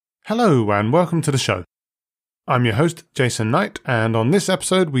Hello and welcome to the show. I'm your host, Jason Knight, and on this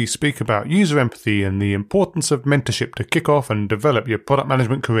episode we speak about user empathy and the importance of mentorship to kick off and develop your product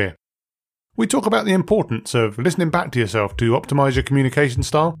management career. We talk about the importance of listening back to yourself to optimize your communication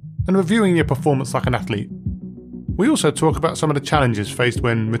style and reviewing your performance like an athlete. We also talk about some of the challenges faced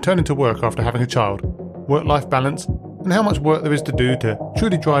when returning to work after having a child, work-life balance, and how much work there is to do to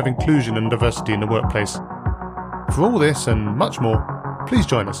truly drive inclusion and diversity in the workplace. For all this and much more, please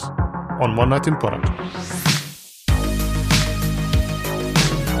join us on One Night in Product.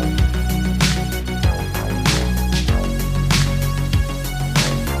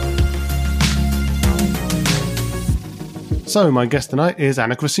 So my guest tonight is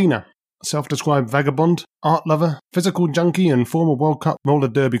Ana Kresina, self-described vagabond, art lover, physical junkie and former World Cup roller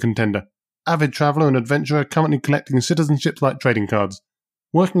derby contender, avid traveller and adventurer currently collecting citizenships like trading cards,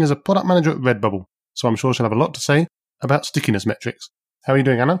 working as a product manager at Redbubble, so I'm sure she'll have a lot to say about stickiness metrics. How are you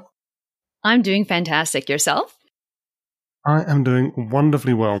doing, Ana? I'm doing fantastic. Yourself? I am doing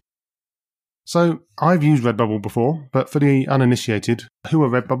wonderfully well. So, I've used Redbubble before, but for the uninitiated, who are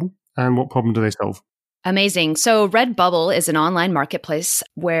Redbubble and what problem do they solve? Amazing. So Redbubble is an online marketplace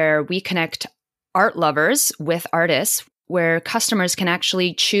where we connect art lovers with artists, where customers can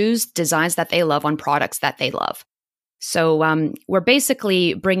actually choose designs that they love on products that they love. So we're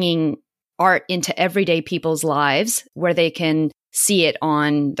basically bringing art into everyday people's lives where they can see it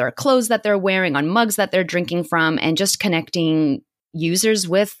on their clothes that they're wearing, on mugs that they're drinking from, and just connecting users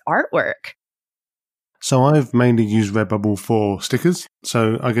with artwork. So I've mainly used Redbubble for stickers.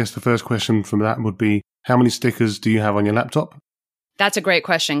 So I guess the first question from that would be, how many stickers do you have on your laptop? That's a great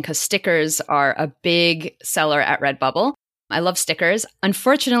question because stickers are a big seller at Redbubble. I love stickers.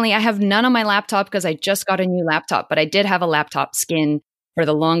 Unfortunately, I have none on my laptop because I just got a new laptop, but I did have a laptop skin for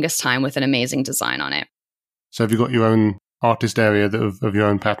the longest time with an amazing design on it. So have you got your own artist area of your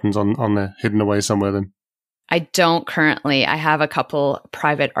own patterns on there hidden away somewhere then? I don't currently. I have a couple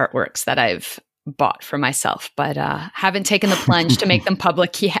private artworks that I've bought for myself, but haven't taken the plunge to make them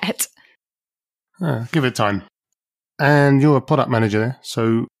public yet. Give it time. And you're a product manager there.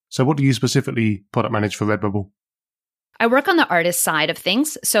 So what do you specifically product manage for Redbubble? I work on the artist side of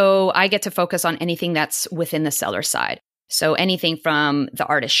things. So I get to focus on anything that's within the seller side. So anything from the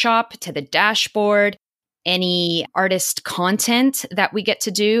artist shop to the dashboard, any artist content that we get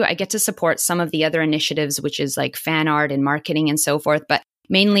to do. I get to support some of the other initiatives, which is like fan art and marketing and so forth. But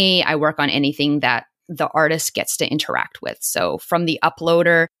mainly I work on anything that the artist gets to interact with. So from the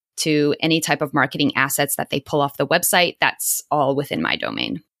uploader to any type of marketing assets that they pull off the website, that's all within my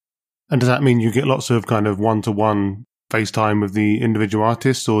domain. And does that mean you get lots of kind of one-to-one FaceTime with the individual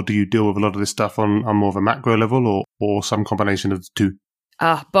artists, or do you deal with a lot of this stuff on more of a macro level or some combination of the two?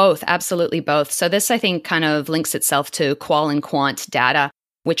 Both, absolutely both. So this, I think, kind of links itself to qual and quant data,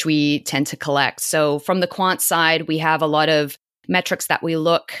 which we tend to collect. So from the quant side, we have a lot of metrics that we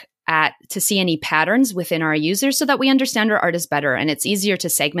look at to see any patterns within our users so that we understand our artists better. And it's easier to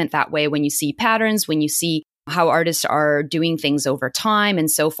segment that way when you see patterns, when you see how artists are doing things over time and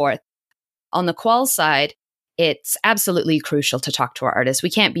so forth. On the qual side, it's absolutely crucial to talk to our artists.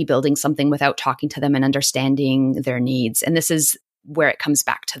 We can't be building something without talking to them and understanding their needs. And this is where it comes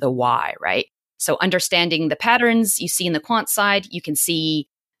back to the why, right? So understanding the patterns you see in the quant side, you can see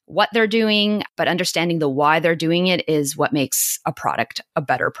what they're doing, but understanding the why they're doing it is what makes a product a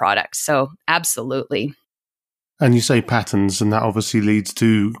better product. So absolutely. And you say patterns, and that obviously leads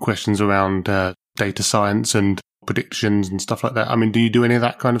to questions around data science and predictions and stuff like that. I mean, do you do any of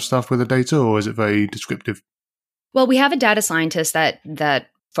that kind of stuff with the data, or is it very descriptive? Well, we have a data scientist that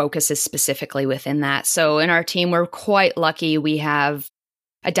focuses specifically within that. So in our team, we're quite lucky. We have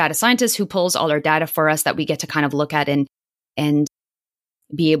a data scientist who pulls all our data for us that we get to kind of look at and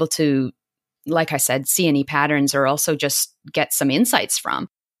be able to, like I said, see any patterns or also just get some insights from.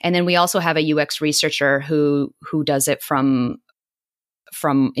 And then we also have a UX researcher who does it from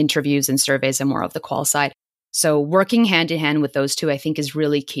interviews and surveys and more of the qual side. So working hand in hand with those two, I think, is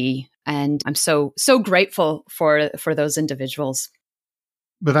really key. And I'm so grateful for those individuals.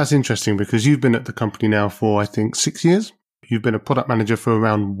 But that's interesting because you've been at the company now for, I think, 6 years. You've been a product manager for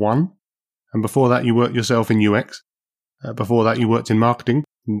around 1. And before that, you worked yourself in UX. Before that, you worked in marketing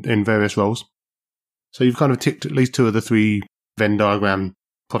in various roles. So you've kind of ticked at least 2 of the 3 Venn diagram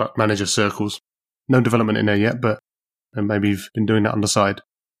product manager circles. No development in there yet, but maybe you've been doing that on the side.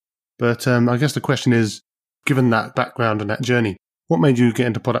 But I guess the question is, given that background and that journey, what made you get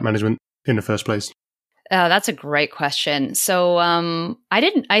into product management in the first place? That's a great question. So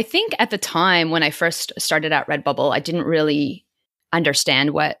I think at the time when I first started at Redbubble, I didn't really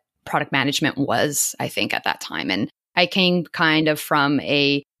understand what product management was, I think, at that time. And I came kind of from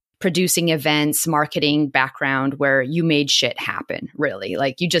a producing events, marketing background where you made shit happen, really.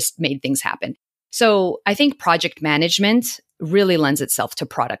 Like you just made things happen. So I think project management really lends itself to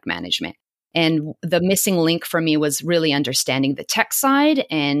product management. And the missing link for me was really understanding the tech side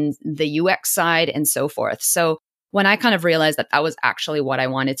and the UX side and so forth. So when I kind of realized that that was actually what I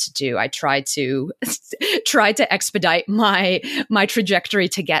wanted to do, I tried to expedite my trajectory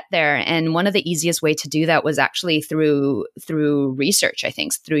to get there. And one of the easiest way to do that was actually through research, I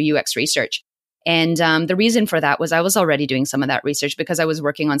think, through UX research. And the reason for that was I was already doing some of that research because I was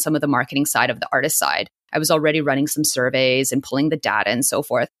working on some of the marketing side of the artist side. I was already running some surveys and pulling the data and so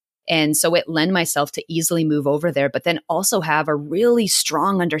forth. And so it lent myself to easily move over there, but then also have a really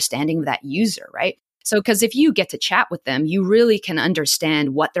strong understanding of that user, right? So, because if you get to chat with them, you really can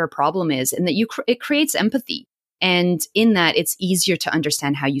understand what their problem is, and that it creates empathy. And in that, it's easier to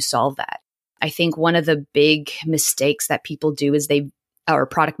understand how you solve that. I think one of the big mistakes that people do is or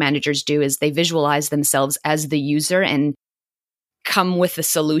product managers do is they visualize themselves as the user and come with a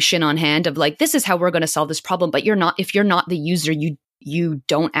solution on hand of like, this is how we're going to solve this problem. But if you're not the user, you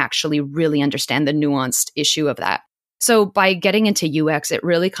don't actually really understand the nuanced issue of that. So by getting into UX, it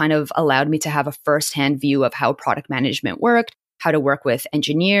really kind of allowed me to have a firsthand view of how product management worked, how to work with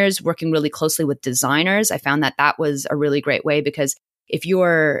engineers, working really closely with designers. I found that that was a really great way because if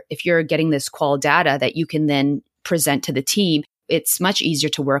you're getting this qual data that you can then present to the team, it's much easier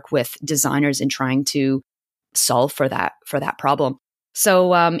to work with designers in trying to solve for that problem.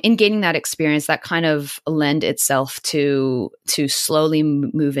 So in gaining that experience, that kind of lend itself to slowly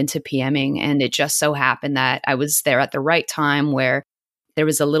move into PMing. And it just so happened that I was there at the right time where there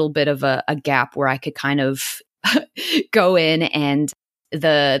was a little bit of a gap where I could kind of go in, and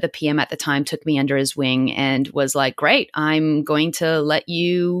the PM at the time took me under his wing and was like, great, I'm going to let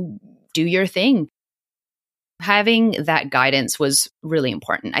you do your thing. Having that guidance was really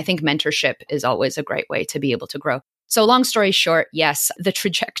important. I think mentorship is always a great way to be able to grow. So long story short, yes, the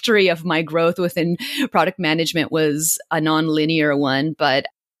trajectory of my growth within product management was a non-linear one. But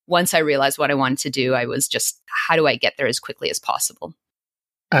once I realized what I wanted to do, I was just, how do I get there as quickly as possible?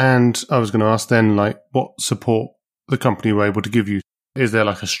 And I was going to ask then, like, what support the company were able to give you? Is there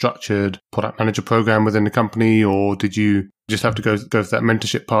like a structured product manager program within the company, or did you just have to go through that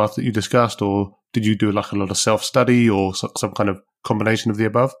mentorship path that you discussed, or did you do like a lot of self-study or some kind of combination of the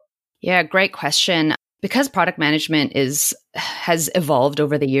above? Yeah, great question. Because product management has evolved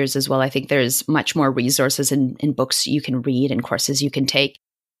over the years as well, I think there's much more resources in books you can read and courses you can take.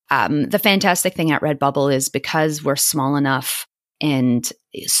 The fantastic thing at Redbubble is because we're small enough and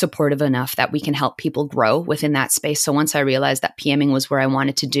supportive enough that we can help people grow within that space. So once I realized that PMing was where I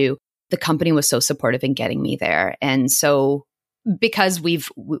wanted to do, the company was so supportive in getting me there. And so because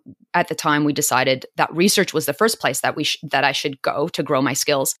at the time we decided that research was the first place that I should go to grow my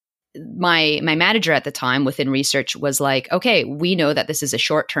skills. My manager at the time within research was like, okay, we know that this is a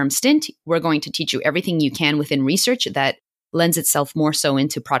short-term stint. We're going to teach you everything you can within research that lends itself more so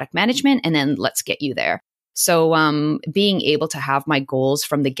into product management, and then let's get you there. So being able to have my goals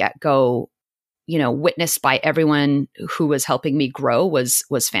from the get-go, witnessed by everyone who was helping me grow was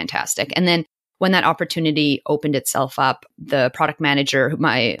fantastic. And then when that opportunity opened itself up, the product manager,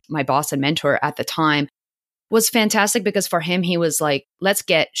 my boss and mentor at the time, was fantastic because for him, he was like, let's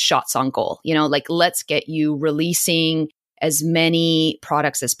get shots on goal, let's get you releasing as many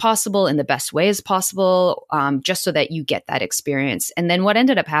products as possible in the best way as possible, just so that you get that experience. And then what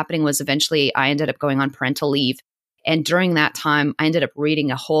ended up happening was eventually I ended up going on parental leave. And during that time, I ended up reading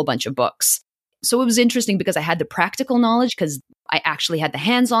a whole bunch of books. So it was interesting because I had the practical knowledge because I actually had the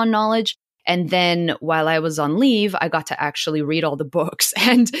hands-on knowledge. And then while I was on leave, I got to actually read all the books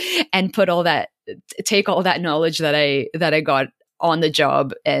and take all that knowledge that I got on the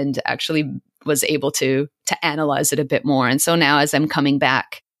job and actually was able to analyze it a bit more. And so now as I'm coming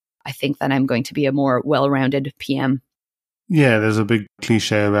back, I think that I'm going to be a more well-rounded PM. Yeah, there's a big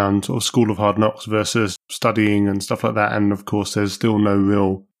cliche around sort of school of hard knocks versus studying and stuff like that. And of course, there's still no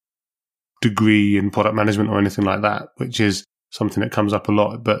real degree in product management or anything like that, which is something that comes up a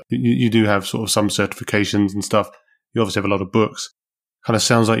lot. But you do have sort of some certifications and stuff. You obviously have a lot of books. Kind of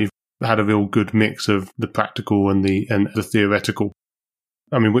sounds like you've had a real good mix of the practical and the theoretical.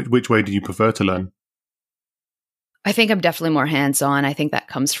 I mean, which way do you prefer to learn? I think I'm definitely more hands-on. I think that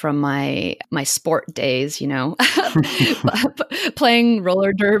comes from my sport days, playing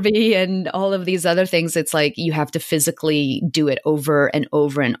roller derby and all of these other things. It's like you have to physically do it over and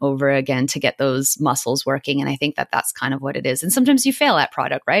over and over again to get those muscles working. And I think that that's kind of what it is. And sometimes you fail at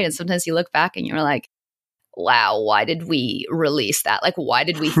product, right? And sometimes you look back and you're like, wow, why did we release that? Like, why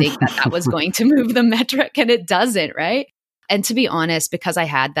did we think that was going to move the metric? And it doesn't, right? And to be honest, because I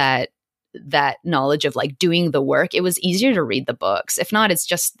had that knowledge of like doing the work, it was easier to read the books. If not, it's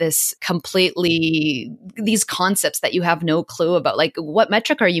just these concepts that you have no clue about. Like, what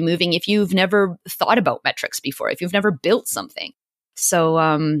metric are you moving if you've never thought about metrics before, if you've never built something? So,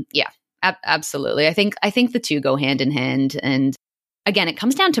 absolutely. I think the two go hand in hand. And again, it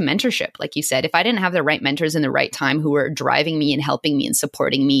comes down to mentorship. Like you said, if I didn't have the right mentors in the right time who were driving me and helping me and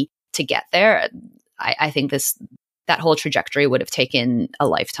supporting me to get there, I think that whole trajectory would have taken a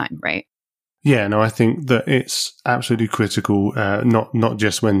lifetime, right? Yeah, no, I think that it's absolutely critical, not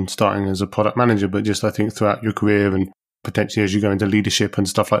just when starting as a product manager, but just I think throughout your career and potentially as you go into leadership and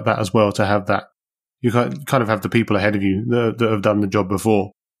stuff like that as well, to have that. You kind of have the people ahead of you that have done the job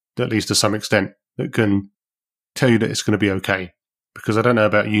before, at least to some extent, that can tell you that it's going to be okay. Because I don't know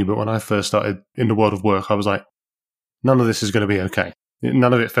about you, but when I first started in the world of work, I was like, none of this is going to be okay.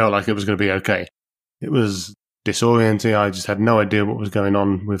 None of it felt like it was going to be okay. It was disorienting. I just had no idea what was going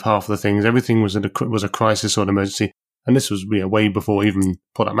on with half of the things. Everything was a crisis or an emergency. And this was way before even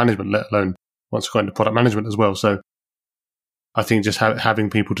product management, let alone once I got into product management as well. So I think just having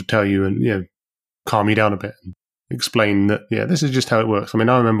people to tell you and, calm you down a bit and explain that, this is just how it works. I mean,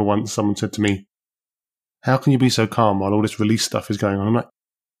 I remember once someone said to me, how can you be so calm while all this release stuff is going on? I'm like,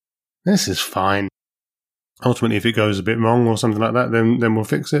 this is fine. Ultimately, if it goes a bit wrong or something like that, then we'll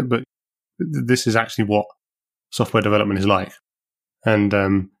fix it. But this is actually what software development is like. And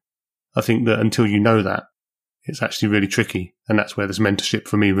I think that until you know that, it's actually really tricky. And that's where this mentorship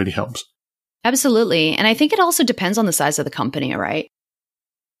for me really helps. Absolutely. And I think it also depends on the size of the company, right?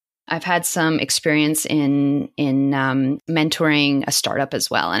 I've had some experience in mentoring a startup as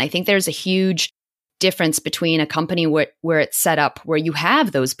well. And I think there's a huge difference between a company where it's set up, where you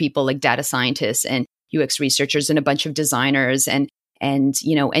have those people like data scientists and UX researchers and a bunch of designers and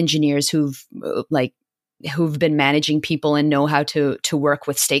engineers who've been managing people and know how to work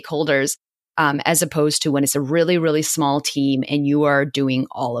with stakeholders, as opposed to when it's a really, really small team and you are doing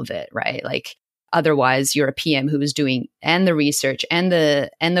all of it, right? Like, otherwise you're a PM who is doing and the research and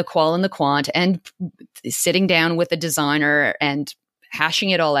the qual and the quant and sitting down with the designer and hashing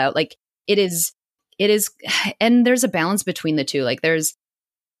it all out. Like, it is, and there's a balance between the two. Like,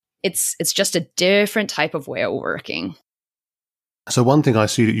 it's just a different type of way of working. So one thing I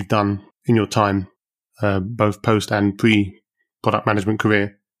see that you've done in your time, both post and pre-product management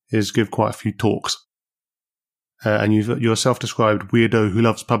career, is give quite a few talks. And you're a self-described weirdo who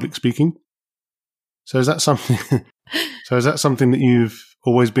loves public speaking. So is that something? That you've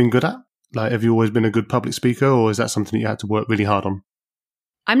always been good at? Like, have you always been a good public speaker, or is that something that you had to work really hard on?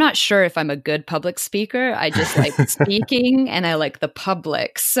 I'm not sure if I'm a good public speaker. I just like speaking and I like the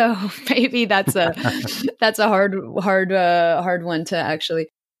public. So maybe that's a hard one to actually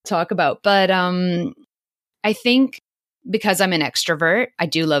talk about. But I think because I'm an extrovert, I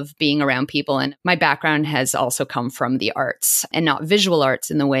do love being around people. And my background has also come from the arts, and not visual arts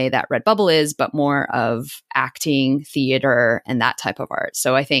in the way that Redbubble is, but more of acting, theater, and that type of art.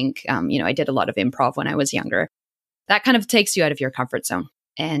 So I think, I did a lot of improv when I was younger. That kind of takes you out of your comfort zone.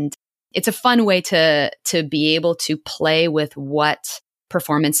 And it's a fun way to be able to play with what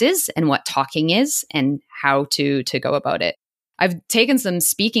performance is and what talking is and how to go about it. I've taken some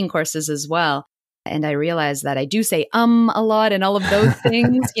speaking courses as well. And I realized that I do say a lot and all of those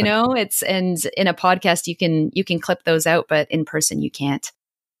things, and in a podcast you can clip those out, but in person you can't.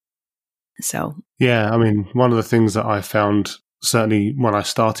 So yeah, I mean, one of the things that I found, certainly when I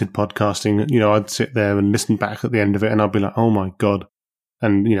started podcasting, I'd sit there and listen back at the end of it and I'd be like, oh my God.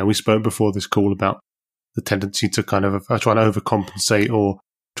 And, we spoke before this call about the tendency to kind of try and overcompensate or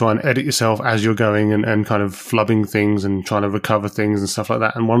try and edit yourself as you're going and kind of flubbing things and trying to recover things and stuff like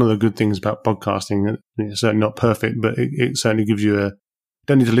that. And one of the good things about podcasting, certainly not perfect, but it certainly gives you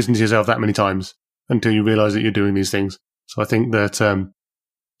don't need to listen to yourself that many times until you realize that you're doing these things. So I think that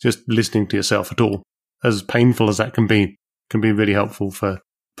just listening to yourself at all, as painful as that can be really helpful for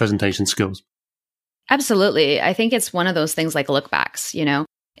presentation skills. Absolutely. I think it's one of those things like look backs,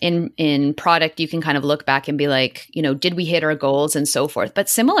 in product, you can kind of look back and be like, did we hit our goals and so forth? But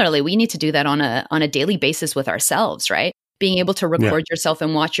similarly, we need to do that on a daily basis with ourselves, right? Being able to record yourself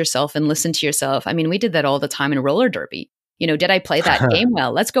and watch yourself and listen to yourself. I mean, we did that all the time in roller derby. Did I play that game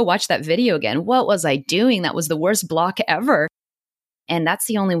well? Let's go watch that video again. What was I doing? That was the worst block ever. And that's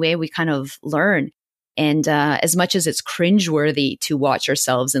the only way we kind of learn. And as much as it's cringeworthy to watch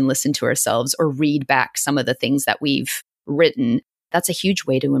ourselves and listen to ourselves or read back some of the things that we've written, that's a huge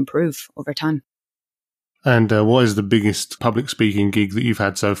way to improve over time. And what is the biggest public speaking gig that you've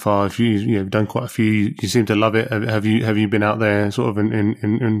had so far? If you've done quite a few, you seem to love it. Have you been out there sort of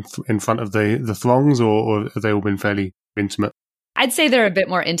in front of the throngs, or have they all been fairly intimate? I'd say they're a bit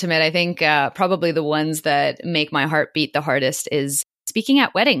more intimate. I think probably the ones that make my heart beat the hardest is speaking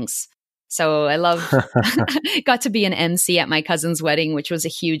at weddings. So I love, got to be an MC at my cousin's wedding, which was a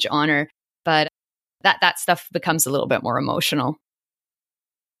huge honor. But that stuff becomes a little bit more emotional.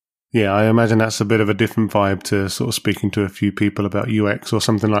 Yeah, I imagine that's a bit of a different vibe to sort of speaking to a few people about UX or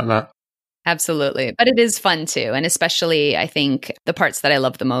something like that. Absolutely. But it is fun too. And especially, I think the parts that I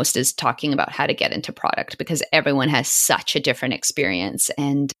love the most is talking about how to get into product, because everyone has such a different experience.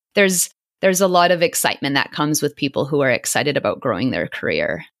 And there's a lot of excitement that comes with people who are excited about growing their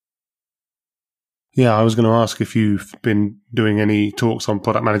career. Yeah, I was going to ask if you've been doing any talks on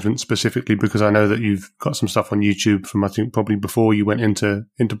product management specifically, because I know that you've got some stuff on YouTube from, I think, probably before you went into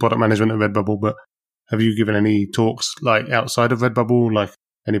product management at Redbubble. But have you given any talks like outside of Redbubble, like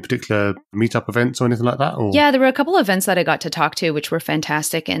any particular meetup events or anything like that? Or? Yeah, there were a couple of events that I got to talk to, which were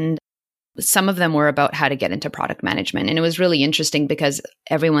fantastic. And some of them were about how to get into product management. And it was really interesting because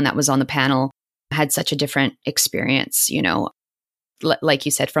everyone that was on the panel had such a different experience, like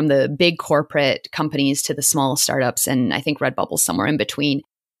you said, from the big corporate companies to the small startups. And I think Redbubble's somewhere in between.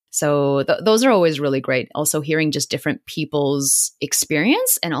 So those are always really great. Also hearing just different people's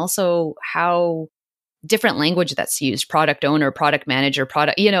experience, and also how different language that's used, product owner, product manager,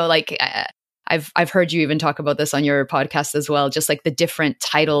 I've heard you even talk about this on your podcast as well, just like the different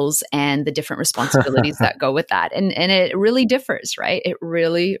titles and the different responsibilities that go with that. And it really differs, right? It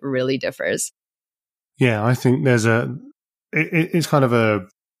really, really differs. Yeah, I think it's kind of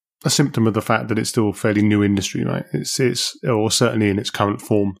a symptom of the fact that it's still a fairly new industry, right? It's or certainly in its current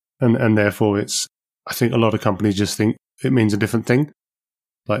form. And therefore I think a lot of companies just think it means a different thing.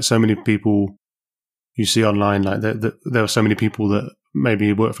 Like so many people you see online, like there are so many people that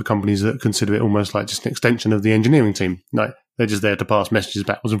maybe work for companies that consider it almost like just an extension of the engineering team. Like they're just there to pass messages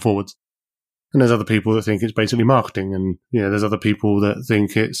backwards and forwards. And there's other people that think it's basically marketing. And, there's other people that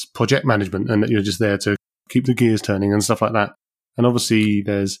think it's project management and that you're just there to keep the gears turning and stuff like that. And obviously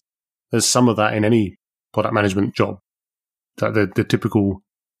there's some of that in any product management job, like the typical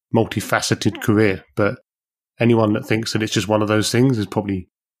multifaceted career. But anyone that thinks that it's just one of those things is probably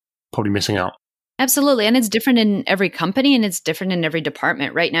missing out. Absolutely. And it's different in every company and it's different in every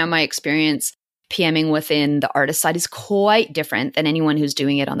department. Right now, my experience PMing within the artist side is quite different than anyone who's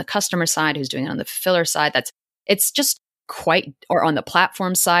doing it on the customer side, who's doing it on the fulfiller side. It's just quite, or on the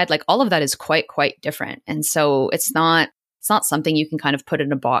platform side, like all of that is quite different. And so it's not something you can kind of put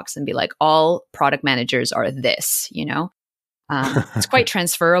in a box and be like, all product managers are this, It's quite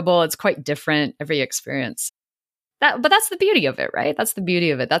transferable. It's quite different, every experience. But that's the beauty of it, right? That's the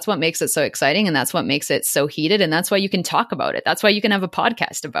beauty of it. That's what makes it so exciting. And that's what makes it so heated. And that's why you can talk about it. That's why you can have a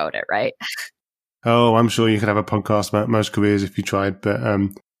podcast about it, right? Oh, I'm sure you could have a podcast about most careers if you tried. But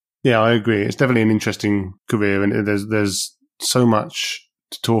yeah, I agree. It's definitely an interesting career. And there's so much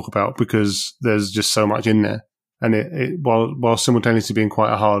to talk about because there's just so much in there. And while simultaneously being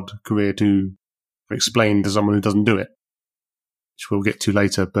quite a hard career to explain to someone who doesn't do it, which we'll get to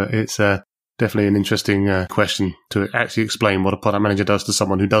later. But it's definitely an interesting question to actually explain what a product manager does to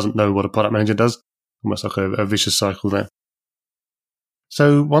someone who doesn't know what a product manager does. Almost like a vicious cycle there.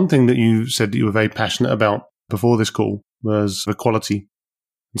 So one thing that you said that you were very passionate about before this call was equality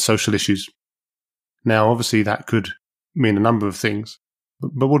and social issues. Now, obviously, that could mean a number of things,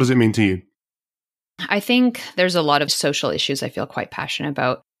 but what does it mean to you? I think there's a lot of social issues I feel quite passionate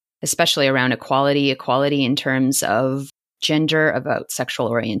about, especially around equality in terms of gender, about sexual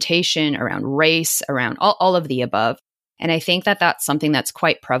orientation, around race, around all of the above. And I think that that's something that's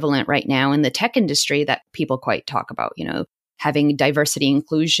quite prevalent right now in the tech industry that people quite talk about, having diversity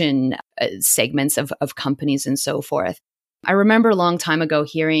inclusion segments of companies and so forth. I remember a long time ago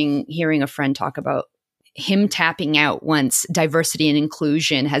hearing a friend talk about him tapping out once diversity and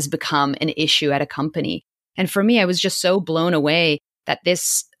inclusion has become an issue at a company. And for me, I was just so blown away that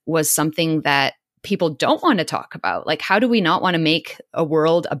this was something that people don't want to talk about. Like, how do we not want to make a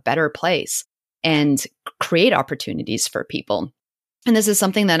world a better place and create opportunities for people? And this is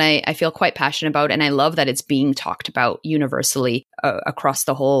something that I feel quite passionate about. And I love that it's being talked about universally across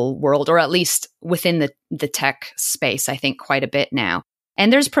the whole world, or at least within the tech space, I think quite a bit now.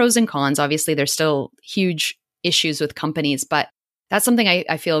 And there's pros and cons. Obviously, there's still huge issues with companies, but that's something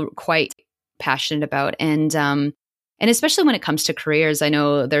I feel quite passionate about. And especially when it comes to careers, I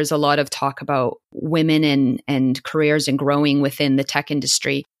know there's a lot of talk about women and careers and growing within the tech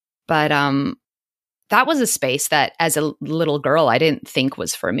industry. But that was a space that as a little girl, I didn't think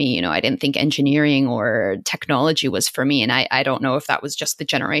was for me. I didn't think engineering or technology was for me. And I don't know if that was just the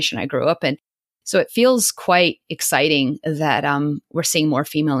generation I grew up in. So it feels quite exciting that we're seeing more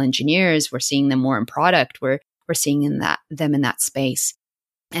female engineers. We're seeing them more in product. We're seeing them in that space.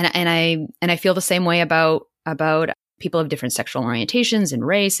 And I feel the same way about people of different sexual orientations and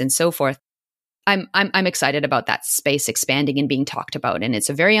race and so forth. I'm excited about that space expanding and being talked about. And it's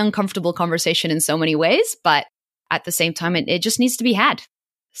a very uncomfortable conversation in so many ways, but at the same time, it just needs to be had.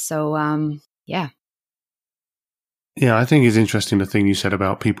 So, yeah. Yeah, I think it's interesting the thing you said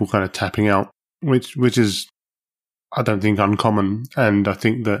about people kind of tapping out, which is, I don't think, uncommon. And I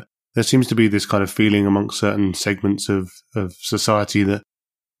think that there seems to be this kind of feeling amongst certain segments of society that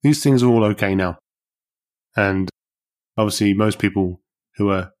these things are all okay now. And obviously, most people who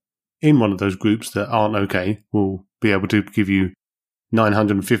are in one of those groups that aren't okay will be able to give you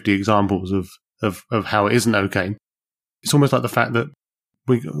 950 examples of how it isn't okay. It's almost like the fact that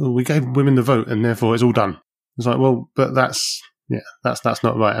we gave women the vote and therefore it's all done. It's like, well, but that's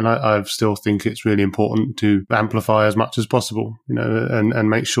not right. And I still think it's really important to amplify as much as possible, and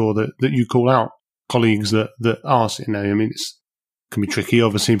make sure that you call out colleagues that are, I mean, it can be tricky,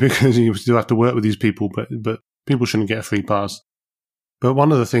 obviously, because you still have to work with these people, but people shouldn't get a free pass. But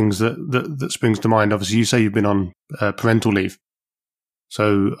one of the things that springs to mind, obviously, you say you've been on parental leave.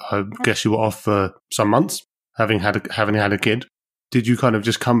 So I guess you were off for some months, having had a kid. Did you kind of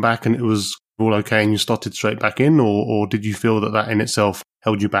just come back and it was all okay and you slotted straight back in, or did you feel that in itself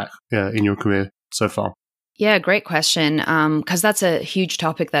held you back in your career so far? Yeah, great question. Because that's a huge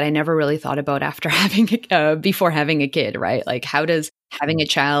topic that I never really thought about before having a kid, right? Like, how does having a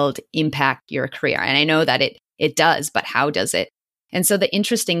child impact your career? And I know that it does, but how does it? And so the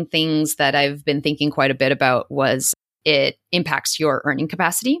interesting things that I've been thinking quite a bit about was it impacts your earning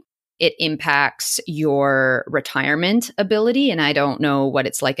capacity. It impacts your retirement ability. And I don't know what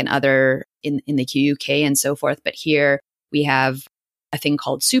it's like in the UK and so forth, but here we have a thing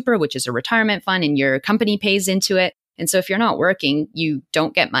called Super, which is a retirement fund, and your company pays into it. And so if you're not working, you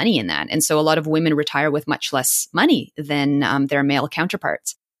don't get money in that. And so a lot of women retire with much less money than their male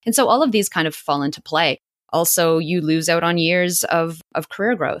counterparts. And so all of these kind of fall into play. Also, you lose out on years of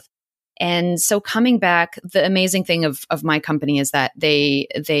career growth. And so coming back, the amazing thing of my company is that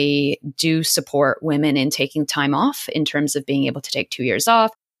they do support women in taking time off in terms of being able to take 2 years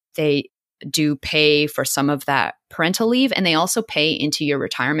off. They do pay for some of that parental leave, and they also pay into your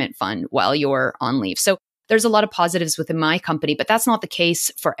retirement fund while you're on leave. So there's a lot of positives within my company, but that's not the case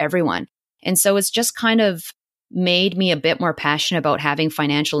for everyone. And so it's just kind of made me a bit more passionate about having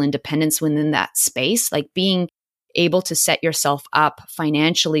financial independence within that space, like being able to set yourself up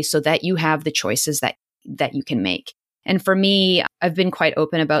financially so that you have the choices that you can make. And for me, I've been quite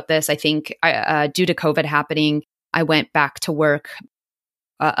open about this. I think due to COVID happening, I went back to work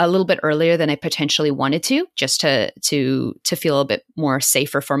a little bit earlier than I potentially wanted to, just to feel a bit more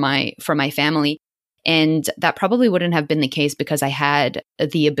safer for my family. And that probably wouldn't have been the case because I had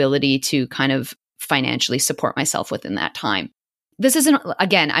the ability to kind of financially support myself within that time. This isn't,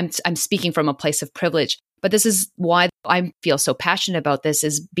 again, I'm speaking from a place of privilege, but this is why I feel so passionate about this,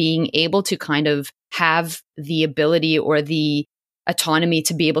 is being able to kind of have the ability or the autonomy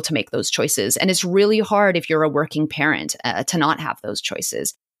to be able to make those choices. And it's really hard if you're a working parent to not have those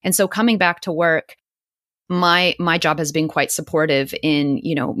choices. And so coming back to work, my job has been quite supportive in,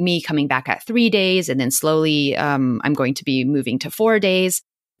 me coming back at 3 days, and then slowly I'm going to be moving to 4 days.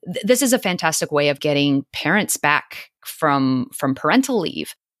 This is a fantastic way of getting parents back from parental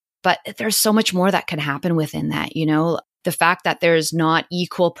leave. But there's so much more that can happen within that, the fact that there's not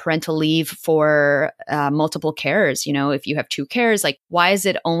equal parental leave for multiple carers. If you have 2 carers, like, why is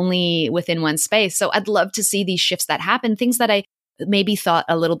it only within one space? So I'd love to see these shifts that happen, things that I maybe thought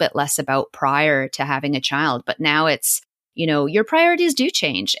a little bit less about prior to having a child. But now it's, your priorities do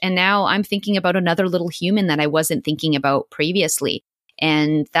change. And now I'm thinking about another little human that I wasn't thinking about previously.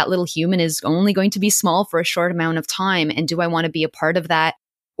 And that little human is only going to be small for a short amount of time. And do I want to be a part of that?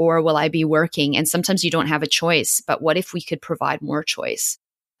 Or will I be working? And sometimes you don't have a choice, but what if we could provide more choice?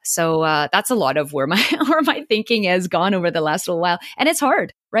 So that's a lot of where my thinking has gone over the last little while. And it's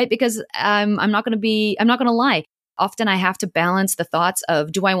hard, right? Because I'm not going to lie. Often I have to balance the thoughts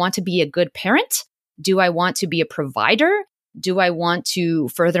of, do I want to be a good parent? Do I want to be a provider? Do I want to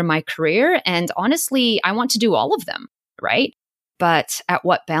further my career? And honestly, I want to do all of them, right? But at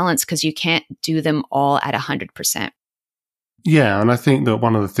what balance? Because you can't do them all at 100%. Yeah, and I think that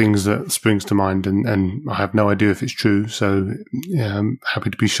one of the things that springs to mind, and I have no idea if it's true, so yeah, I'm happy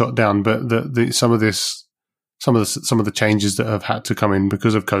to be shot down, but some of the changes that have had to come in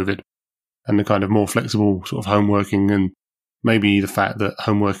because of COVID and the kind of more flexible sort of home working, and maybe the fact that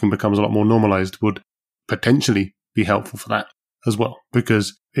home working becomes a lot more normalized would potentially be helpful for that as well,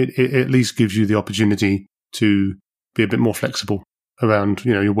 because it at least gives you the opportunity to be a bit more flexible around,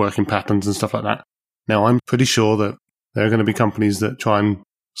 your working patterns and stuff like that. Now, I'm pretty sure that there are going to be companies that try and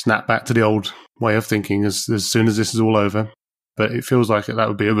snap back to the old way of thinking as soon as this is all over, but it feels like that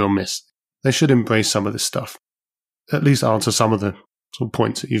would be a real miss. They should embrace some of this stuff, at least answer some of the sort of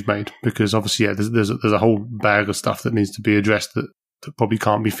points that you've made, because obviously, there's a whole bag of stuff that needs to be addressed that probably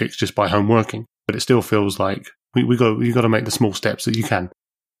can't be fixed just by home working. But it still feels like you got to make the small steps that you can.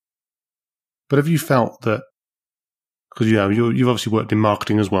 But have you felt that, because you've obviously worked in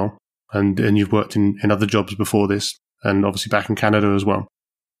marketing as well, and you've worked in other jobs before this, and obviously back in Canada as well.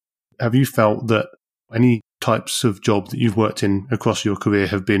 Have you felt that any types of job that you've worked in across your career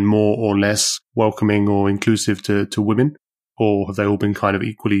have been more or less welcoming or inclusive to women, or have they all been kind of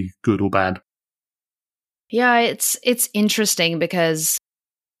equally good or bad? Yeah, it's interesting because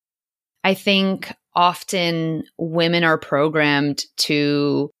I think often women are programmed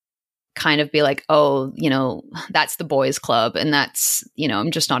to kind of be like, oh, that's the boys' club, and that's,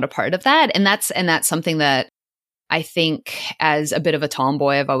 I'm just not a part of that. And that's something that I think, as a bit of a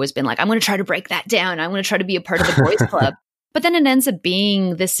tomboy, I've always been like, I'm going to try to break that down. I'm going to try to be a part of the boys' club. But then it ends up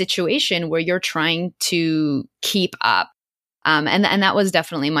being this situation where you're trying to keep up. And that was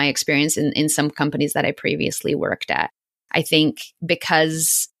definitely my experience in some companies that I previously worked at. I think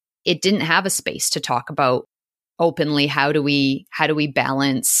because it didn't have a space to talk about openly, how do we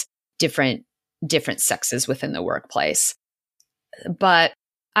balance different sexes within the workplace. But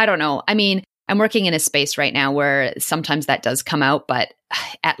I don't know. I mean, I'm working in a space right now where sometimes that does come out, but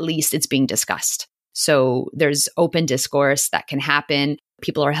at least it's being discussed. So there's open discourse that can happen.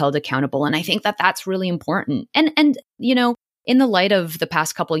 People are held accountable. And I think that that's really important. And in the light of the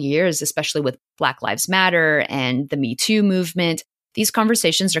past couple of years, especially with Black Lives Matter and the Me Too movement, these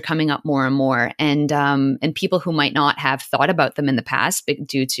conversations are coming up more and more. And people who might not have thought about them in the past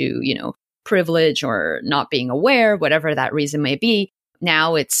due to, privilege or not being aware, whatever that reason may be,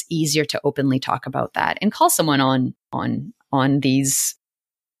 now it's easier to openly talk about that and call someone on these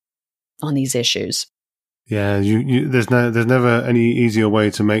issues. Yeah, there's never any easier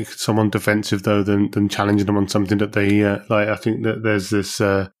way to make someone defensive though than challenging them on something that they like. I think that there's this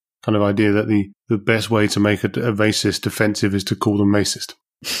kind of idea that the best way to make a racist defensive is to call them racist.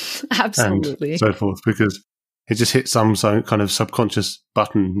 Absolutely. And so forth, because it just hits some kind of subconscious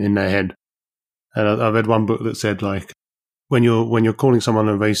button in their head. And I read one book that said, like, when you're calling someone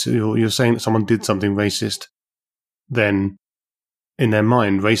a racist, you're saying that someone did something racist, then in their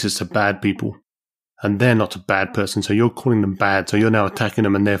mind, racists are bad people, and they're not a bad person. So you're calling them bad. So you're now attacking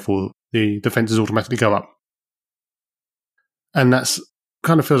them, and therefore the defenses automatically go up. And that's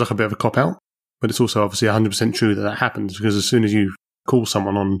kind of feels like a bit of a cop out, but it's also obviously 100% true that happens, because as soon as you call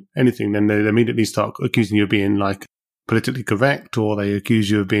someone on anything, then they immediately start accusing you of being like politically correct, or they accuse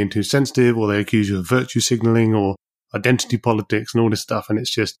you of being too sensitive, or they accuse you of virtue signaling or identity politics and all this stuff. And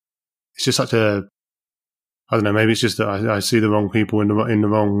it's just such a, I don't know, maybe it's just that I see the wrong people in the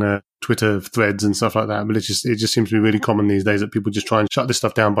wrong Twitter threads and stuff like that. But it just seems to be really common these days that people just try and shut this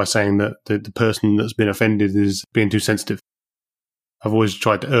stuff down by saying that the person that's been offended is being too sensitive. I've always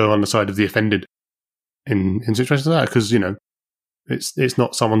tried to err on the side of the offended in situations like that, because, it's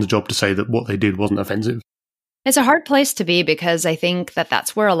not someone's job to say that what they did wasn't offensive. It's a hard place to be, because I think that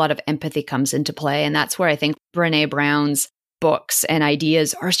that's where a lot of empathy comes into play. And that's where I think Brené Brown's books and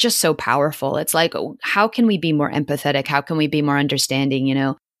ideas are just so powerful. It's like, how can we be more empathetic? How can we be more understanding?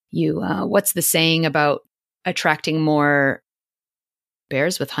 What's the saying about attracting more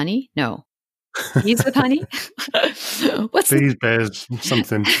bears with honey? No. Bees with honey? Bees, bears,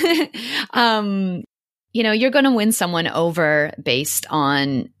 something. You're going to win someone over based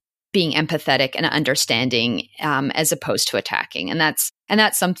on being empathetic and understanding, as opposed to attacking. And that's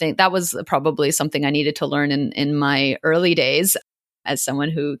something that was probably something I needed to learn in my early days as someone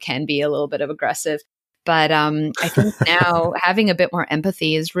who can be a little bit of aggressive. But I think now having a bit more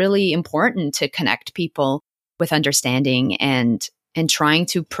empathy is really important to connect people with understanding and trying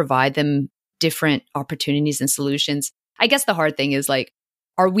to provide them different opportunities and solutions. I guess the hard thing is, like,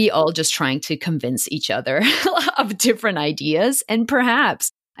 are we all just trying to convince each other of different ideas? And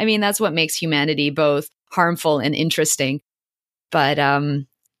perhaps, I mean, that's what makes humanity both harmful and interesting. But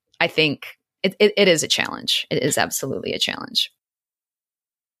I think it is a challenge. It is absolutely a challenge.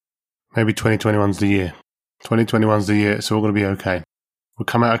 Maybe 2021's the year. 2021's the year. It's all going to be okay. We'll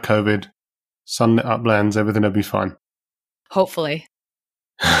come out of COVID, sunlit uplands, everything will be fine. Hopefully.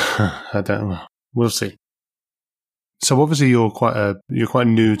 I don't know. We'll see. So obviously you're quite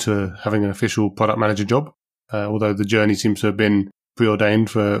new to having an official product manager job, although the journey seems to have been preordained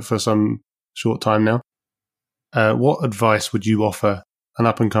for some short time now. What advice would you offer an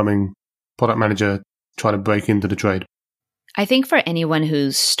up-and-coming product manager trying to break into the trade? I think for anyone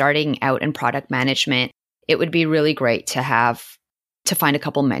who's starting out in product management, it would be really great to find a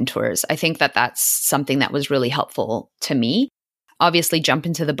couple mentors. I think that that's something that was really helpful to me. Obviously, jump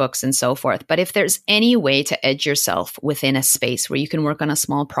into the books and so forth. But if there's any way to edge yourself within a space where you can work on a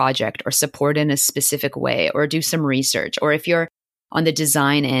small project or support in a specific way or do some research, or if you're on the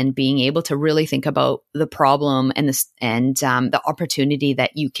design end, being able to really think about the problem and the opportunity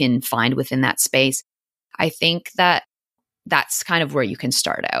that you can find within that space, I think that that's kind of where you can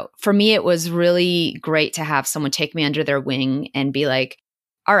start out. For me, it was really great to have someone take me under their wing and be like,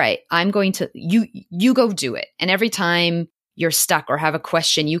 all right, I'm going to, you go do it. And every time you're stuck or have a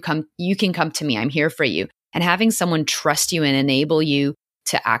question, you can come to me. I'm here for you. And having someone trust you and enable you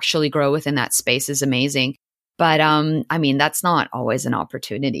to actually grow within that space is amazing. But I mean, that's not always an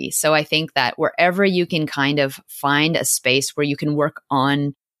opportunity. So I think that wherever you can kind of find a space where you can work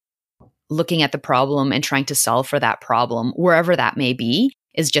on looking at the problem and trying to solve for that problem, wherever that may be,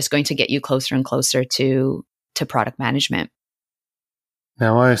 is just going to get you closer and closer to product management.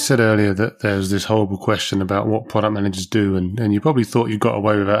 Now, I said earlier that there's this horrible question about what product managers do, and you probably thought you got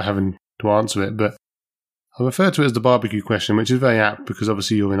away without having to answer it, but I refer to it as the barbecue question, which is very apt because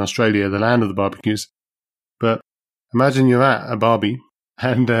obviously you're in Australia, the land of the barbecues. But imagine you're at a barbie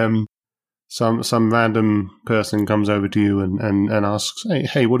and some random person comes over to you and asks,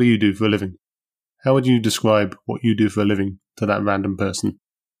 hey, what do you do for a living? How would you describe what you do for a living to that random person?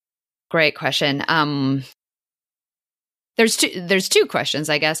 Great question. There's two questions,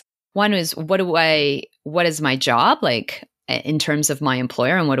 I guess. One is, what is my job like in terms of my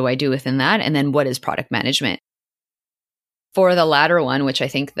employer, and what do I do within that? And then what is product management? For the latter one, which I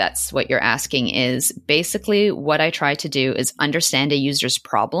think that's what you're asking, is basically what I try to do is understand a user's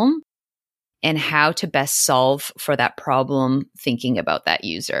problem and how to best solve for that problem, thinking about that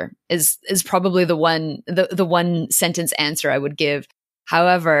user is probably the one sentence answer I would give.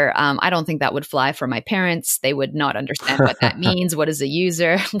 However, I don't think that would fly for my parents. They would not understand what that means. What is a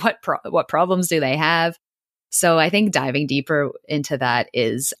user? What problems do they have? So I think diving deeper into that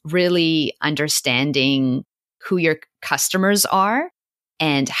is really understanding who your customers are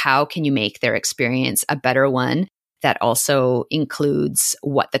and how can you make their experience a better one that also includes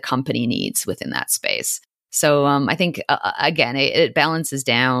what the company needs within that space. So I think, again, it balances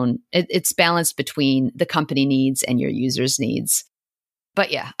down. It's balanced between the company needs and your users' needs.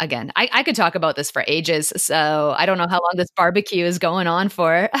 But yeah, again, I could talk about this for ages. So I don't know how long this barbecue is going on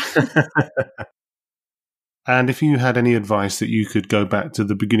for. And if you had any advice that you could go back to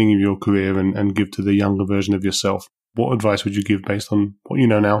the beginning of your career and give to the younger version of yourself, what advice would you give based on what you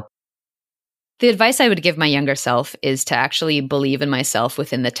know now? The advice I would give my younger self is to actually believe in myself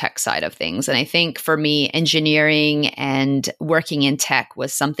within the tech side of things. And I think for me, engineering and working in tech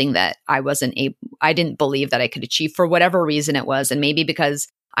was something that I didn't believe that I could achieve for whatever reason it was. And maybe because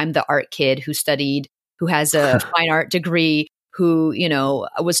I'm the art kid who has a fine art degree, who,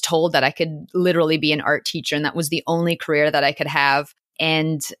 was told that I could literally be an art teacher and that was the only career that I could have.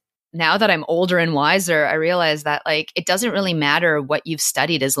 And now that I'm older and wiser, I realize that it doesn't really matter what you've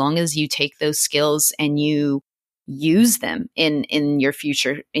studied as long as you take those skills and you use them in your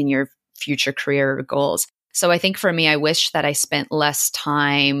future career goals. So I think for me, I wish that I spent less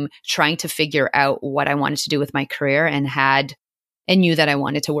time trying to figure out what I wanted to do with my career and knew that I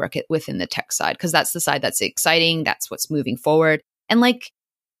wanted to work within the tech side, because that's the side that's exciting. That's what's moving forward. And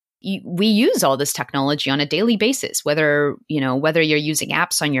we use all this technology on a daily basis, whether you're using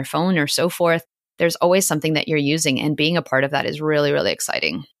apps on your phone or so forth, there's always something that you're using, and being a part of that is really, really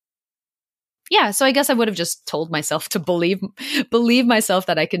exciting. Yeah. So I guess I would have just told myself to believe myself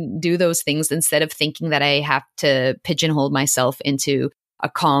that I can do those things instead of thinking that I have to pigeonhole myself into a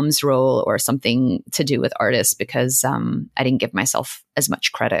comms role or something to do with artists, because I didn't give myself as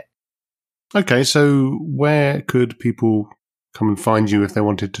much credit. Okay. So where could people come and find you if they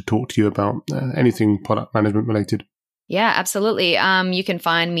wanted to talk to you about anything product management related? Yeah, absolutely. You can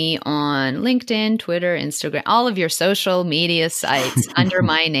find me on LinkedIn, Twitter, Instagram, all of your social media sites under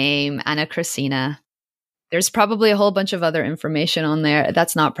my name, Ana Kresina. There's probably a whole bunch of other information on there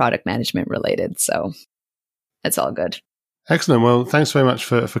that's not product management related. So it's all good. Excellent. Well, thanks very much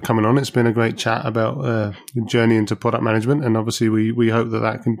for coming on. It's been a great chat about your journey into product management. And obviously we hope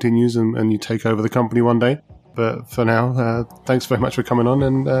that continues and you take over the company one day. But for now, thanks very much for coming on,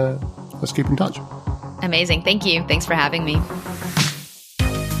 and let's keep in touch. Amazing. Thank you. Thanks for having me.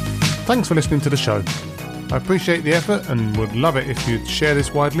 Thanks for listening to the show. I appreciate the effort and would love it if you'd share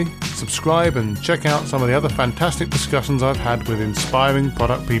this widely, subscribe, and check out some of the other fantastic discussions I've had with inspiring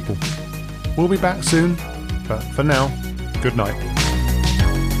product people. We'll be back soon, but for now, good night.